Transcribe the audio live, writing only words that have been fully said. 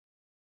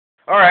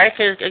Alright,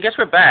 I guess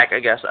we're back, I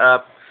guess.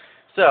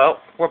 So,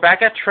 we're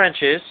back at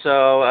Trenches,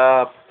 so,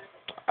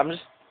 I'm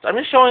just, I'm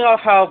just showing off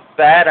how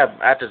bad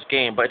I'm at this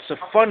game, but it's a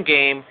fun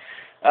game.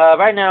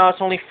 Right now, it's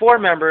only 4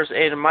 members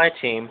in my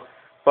team,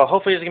 but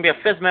hopefully there's going to be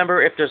a 5th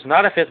member. If there's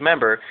not a 5th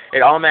member,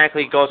 it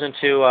automatically goes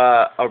into,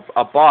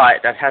 a bot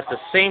that has the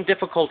same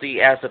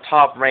difficulty as the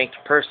top-ranked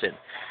person.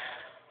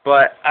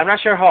 But I'm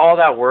not sure how all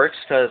that works,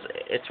 because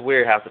it's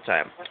weird half the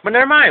time. But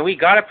never mind, we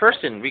got a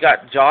person. We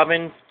got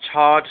Jobin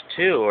Chod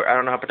 2, or I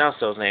don't know how to pronounce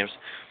those names.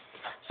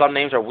 Some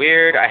names are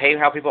weird. I hate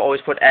how people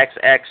always put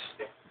XX,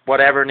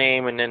 whatever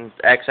name, and then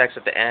XX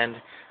at the end.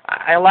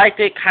 I liked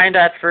it kind of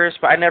at first,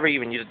 but I never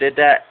even did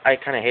that. I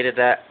kind of hated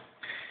that.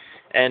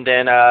 And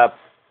then,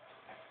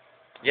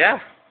 yeah,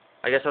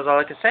 I guess that's all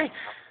I can say.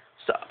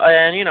 So,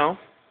 and,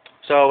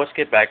 so let's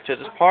get back to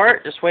this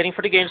part. Just waiting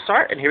for the game to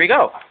start, and here we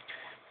go.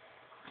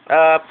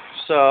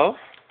 So,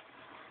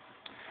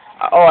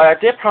 I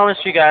did promise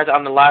you guys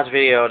on the last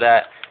video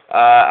that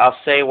I'll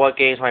say what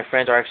games my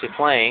friends are actually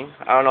playing.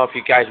 I don't know if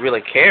you guys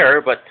really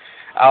care, but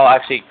I'll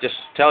actually just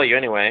tell you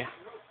anyway.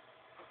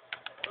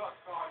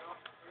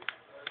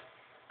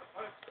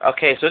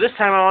 Okay, so this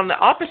time I'm on the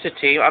opposite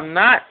team. I'm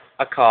not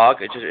a cog,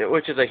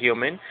 which is a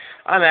human.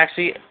 I'm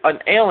actually an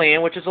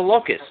alien, which is a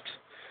locust.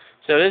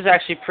 So this is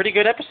actually a pretty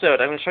good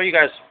episode. I'm going to show you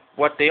guys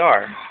what they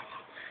are.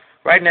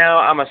 Right now,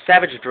 I'm a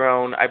savage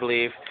drone, I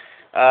believe.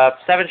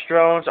 Savage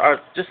drones are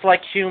just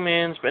like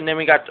humans, and then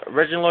we got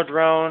original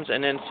drones,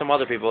 and then some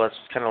other people that's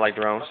kind of like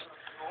drones.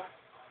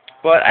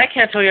 But I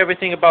can't tell you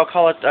everything about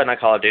not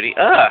Call of Duty,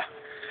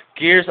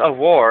 Gears of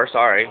War,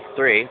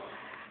 3,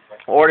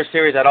 or the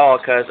series at all,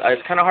 because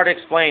it's kind of hard to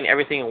explain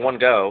everything in one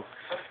go.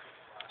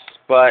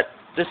 But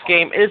this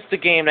game is the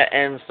game that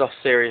ends the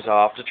series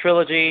off. The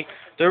trilogy,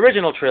 the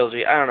original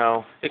trilogy, I don't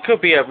know. It could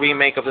be a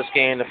remake of this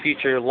game in the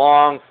future,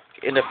 long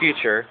in the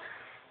future.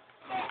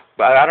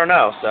 But I don't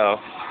know, so.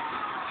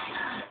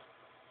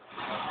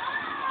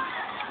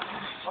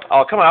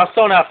 Oh, come on, I was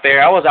so not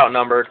fair. I was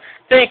outnumbered.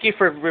 Thank you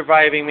for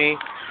reviving me.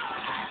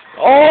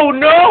 Oh,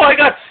 no, I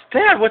got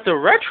stabbed with the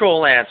Retro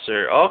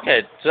Lancer.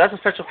 Okay, so that's a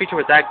special feature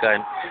with that gun.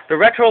 The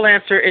Retro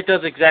Lancer, it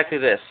does exactly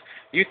this.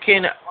 You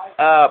can,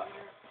 what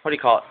do you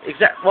call it?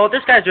 Well,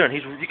 this guy's doing,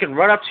 you can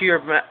run up to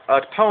your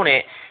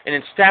opponent and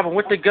then stab him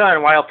with the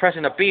gun while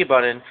pressing the B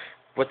button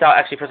without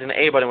actually pressing the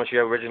A button, which you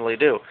originally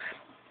do.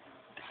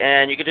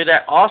 And you can do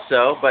that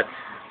also, but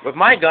with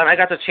my gun, I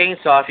got the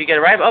chainsaw. If you get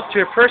right up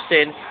to a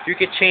person, you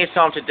can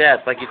chainsaw him to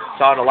death, like you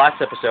saw in the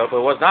last episode. But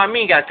it was not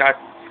me that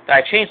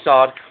I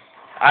chainsawed.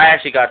 I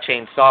actually got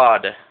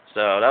chainsawed.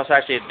 So that was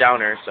actually a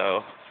downer.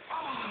 So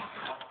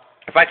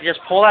if I could just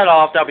pull that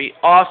off, that would be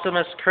awesome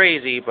as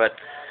crazy. But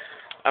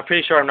I'm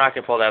pretty sure I'm not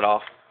going to pull that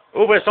off.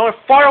 Ooh, but it's somewhere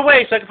far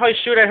away, so I can probably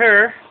shoot at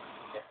her.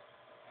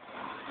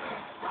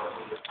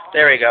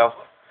 There we go.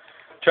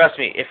 Trust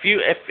me, if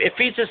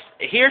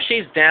he or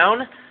she's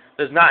down,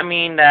 does not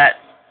mean that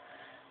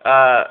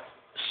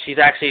she's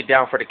actually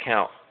down for the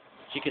count.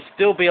 She could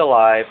still be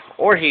alive,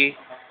 or he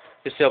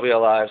could still be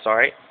alive,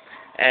 sorry.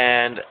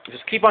 And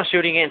just keep on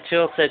shooting it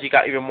until it says you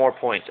got even more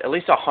points, at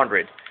least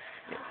 100.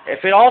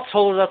 If it all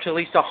totals up to at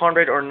least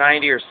 100 or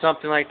 90 or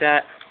something like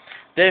that,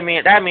 then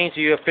that means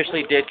you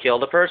officially did kill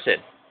the person.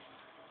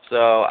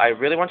 So I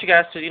really want you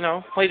guys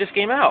to, play this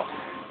game out.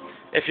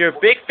 If you're a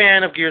big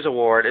fan of Gears of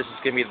War, this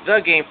is going to be the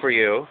game for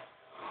you.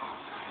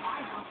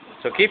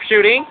 So keep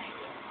shooting.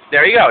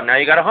 There you go. Now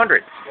you got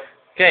 100.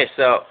 Okay,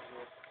 so.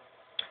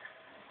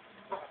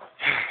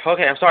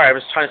 Okay, I'm sorry. I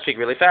was trying to speak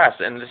really fast,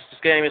 and this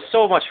game is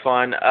so much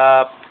fun.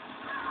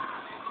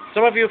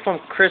 Some of you from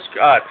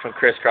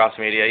Crisscross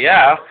Media,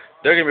 yeah,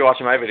 they're going to be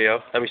watching my video.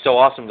 That'd be so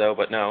awesome, though,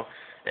 but no.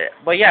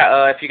 But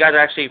yeah, if you guys are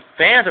actually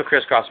fans of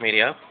Crisscross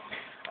Media,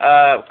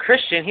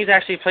 Christian, he's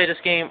actually played this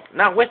game,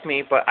 not with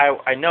me, but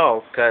I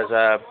know, because,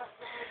 I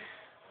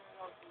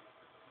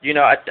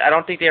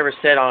don't think they ever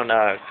said on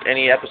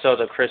any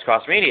episodes of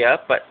Crisscross Media,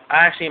 but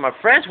I actually am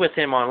friends with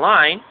him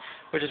online,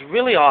 which is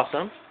really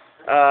awesome.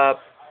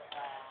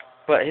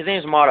 But his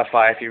name's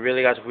Modify, if you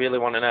guys really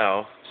want to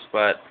know.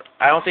 But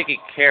I don't think he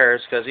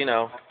cares, because,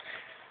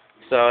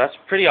 so that's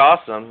pretty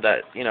awesome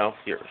that, you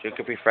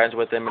could be friends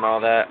with him and all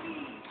that.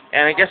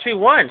 And I guess we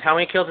won. How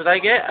many kills did I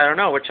get? I don't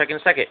know. We're checking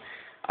in a second.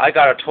 I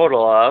got a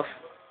total of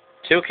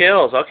 2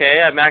 kills.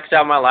 Okay, I maxed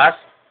out my last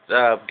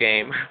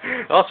game.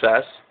 That was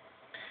fast.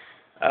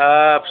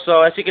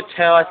 So as you can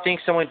tell, I think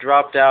someone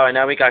dropped out, and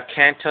now we got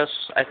Cantus.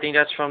 I think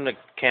that's from the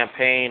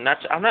campaign.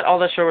 I'm not all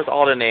that sure with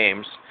all the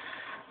names,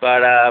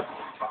 but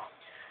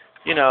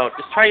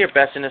just try your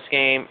best in this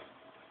game.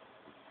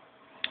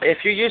 If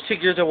you're used to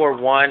Gears of War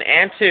 1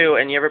 and 2,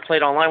 and you ever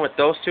played online with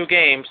those 2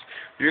 games,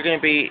 you're going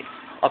to be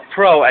a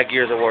pro at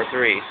Gears of War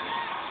 3.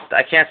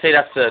 I can't say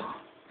that's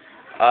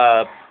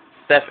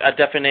a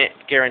definite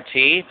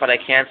guarantee, but I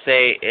can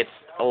say it's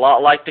a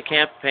lot like the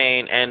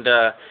campaign, and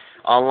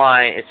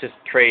online it's just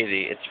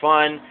crazy. It's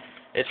fun.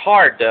 It's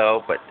hard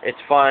though, but it's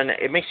fun.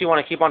 It makes you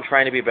want to keep on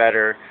trying to be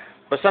better.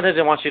 But sometimes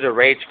it wants you to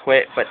rage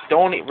quit, but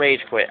don't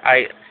rage quit.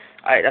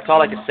 That's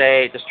all I can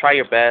say. Just try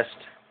your best.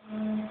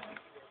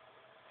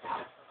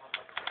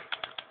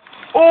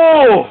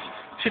 Oh,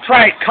 she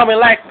tried coming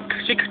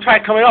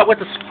up with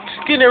the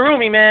skinny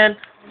roomy, man.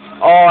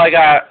 Oh,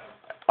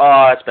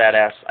 oh, that's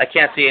badass. I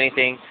can't see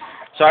anything,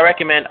 so I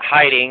recommend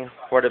hiding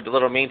for the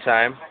little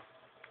meantime.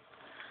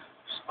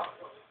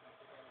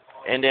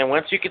 And then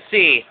once you can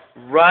see,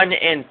 run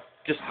and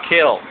just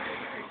kill.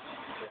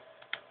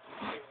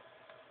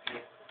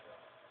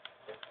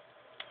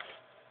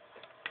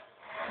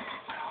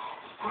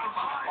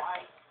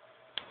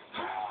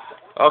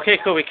 Okay,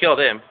 cool, we killed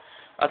him.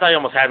 I thought he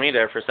almost had me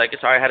there for a second.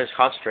 Sorry, I had to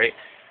concentrate.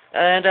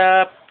 And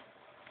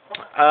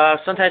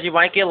sometimes you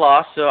might get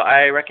lost, so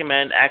I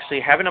recommend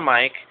actually having a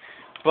mic.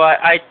 But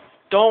I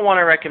don't want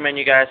to recommend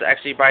you guys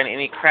actually buying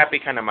any crappy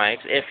kind of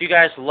mics. If you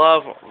guys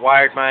love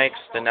wired mics,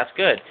 then that's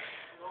good.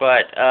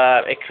 But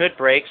it could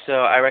break, so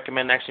I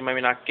recommend actually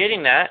maybe not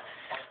getting that.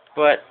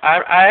 But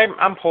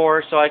I'm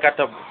poor, so I got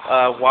the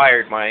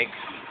wired mic.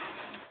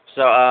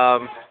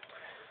 So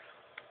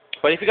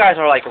but if you guys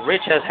are like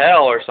rich as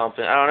hell or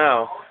something, I don't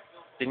know,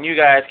 then you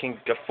guys can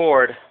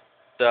afford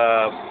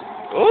the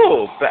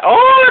oh,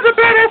 that's a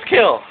badass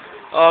kill.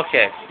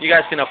 Okay, you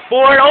guys can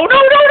afford. Oh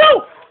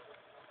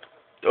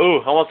no!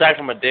 Ooh, almost died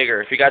from a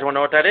digger. If you guys want to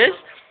know what that is,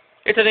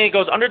 it's a thing that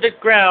goes under the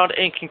ground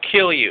and can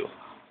kill you.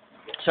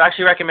 So I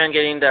actually recommend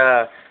getting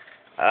the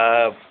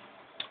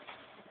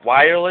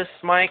wireless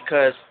mic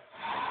because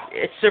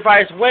it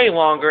survives way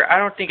longer. I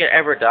don't think it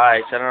ever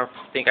dies. I don't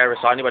think I ever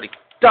saw anybody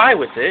die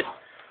with it.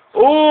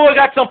 Oh, I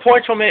got some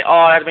points from it.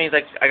 Oh, that means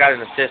like I got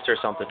an assist or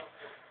something.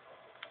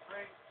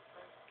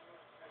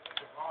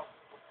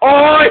 Oh,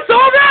 I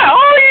saw that!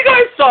 Oh, you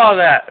guys saw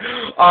that!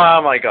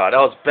 Oh my god, that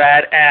was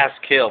badass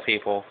kill,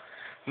 people.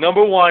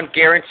 #1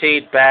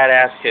 guaranteed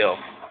badass kill.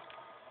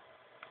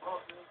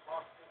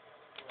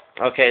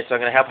 Okay, so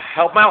I'm gonna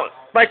help out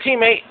my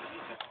teammate.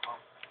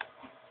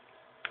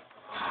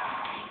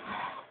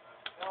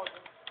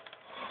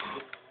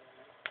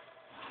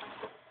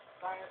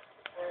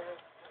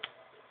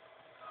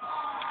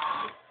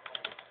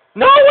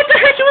 No, what the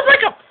heck? It was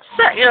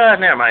like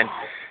never mind.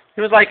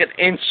 It was like an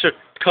inch or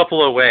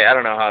couple away. I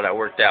don't know how that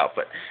worked out,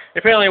 but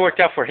apparently it worked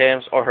out for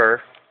him or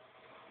her.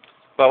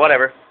 But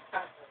whatever.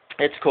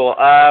 It's cool.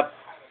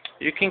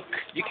 You can't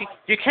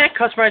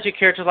customize your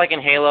characters like in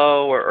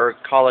Halo or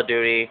Call of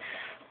Duty,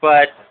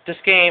 but this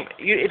game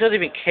it doesn't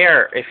even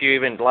care if you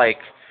even like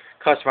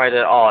customize it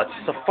at all. It's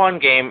just a fun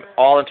game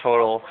all in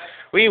total.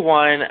 We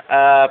won.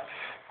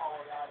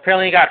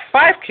 Apparently you got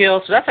 5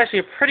 kills, so that's actually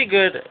a pretty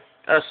good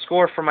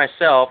score for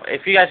myself.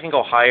 If you guys can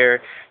go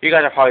higher, you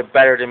guys are probably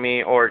better than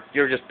me, or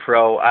you're just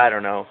pro, I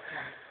don't know.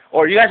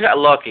 Or you guys got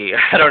lucky,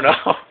 I don't know.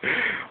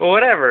 Well,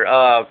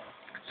 whatever.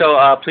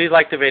 So please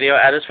like the video,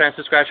 add as friends,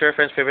 subscribe, share,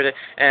 friends, favorite it,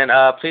 and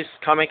please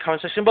comment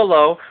section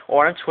below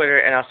or on Twitter,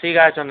 and I'll see you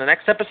guys on the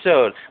next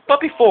episode.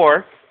 But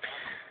before,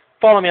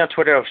 follow me on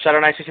Twitter of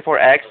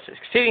Shadow964X,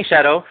 Exceeding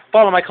Shadow,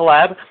 follow my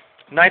collab,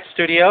 Night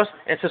Studios,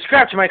 and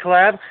subscribe to my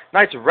collab,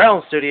 Night's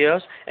Realm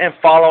Studios, and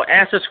follow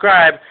and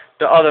subscribe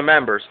the other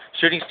members,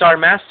 Shooting Star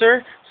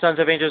Master, Sons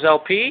of Angels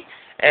LP,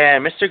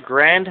 and Mr.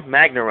 Grand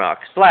Magnarok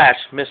 /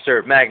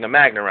 Mr.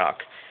 Magnarok.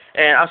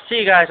 And I'll see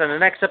you guys on the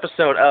next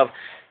episode of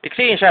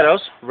Exceeding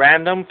Shadows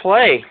Random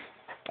Play,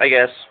 I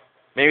guess.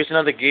 Maybe it's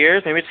another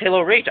Gears, maybe it's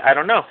Halo Reach, I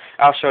don't know.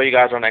 I'll show you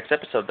guys on the next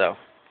episode though,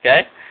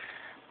 okay?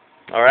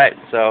 Alright,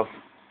 so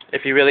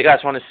if you really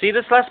guys want to see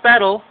this last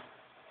battle,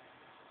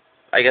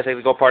 I guess I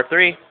could go part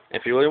 3,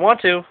 if you really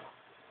want to.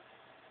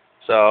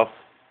 So,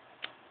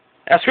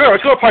 screw it,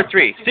 let's go to part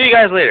 3. See you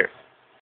guys later.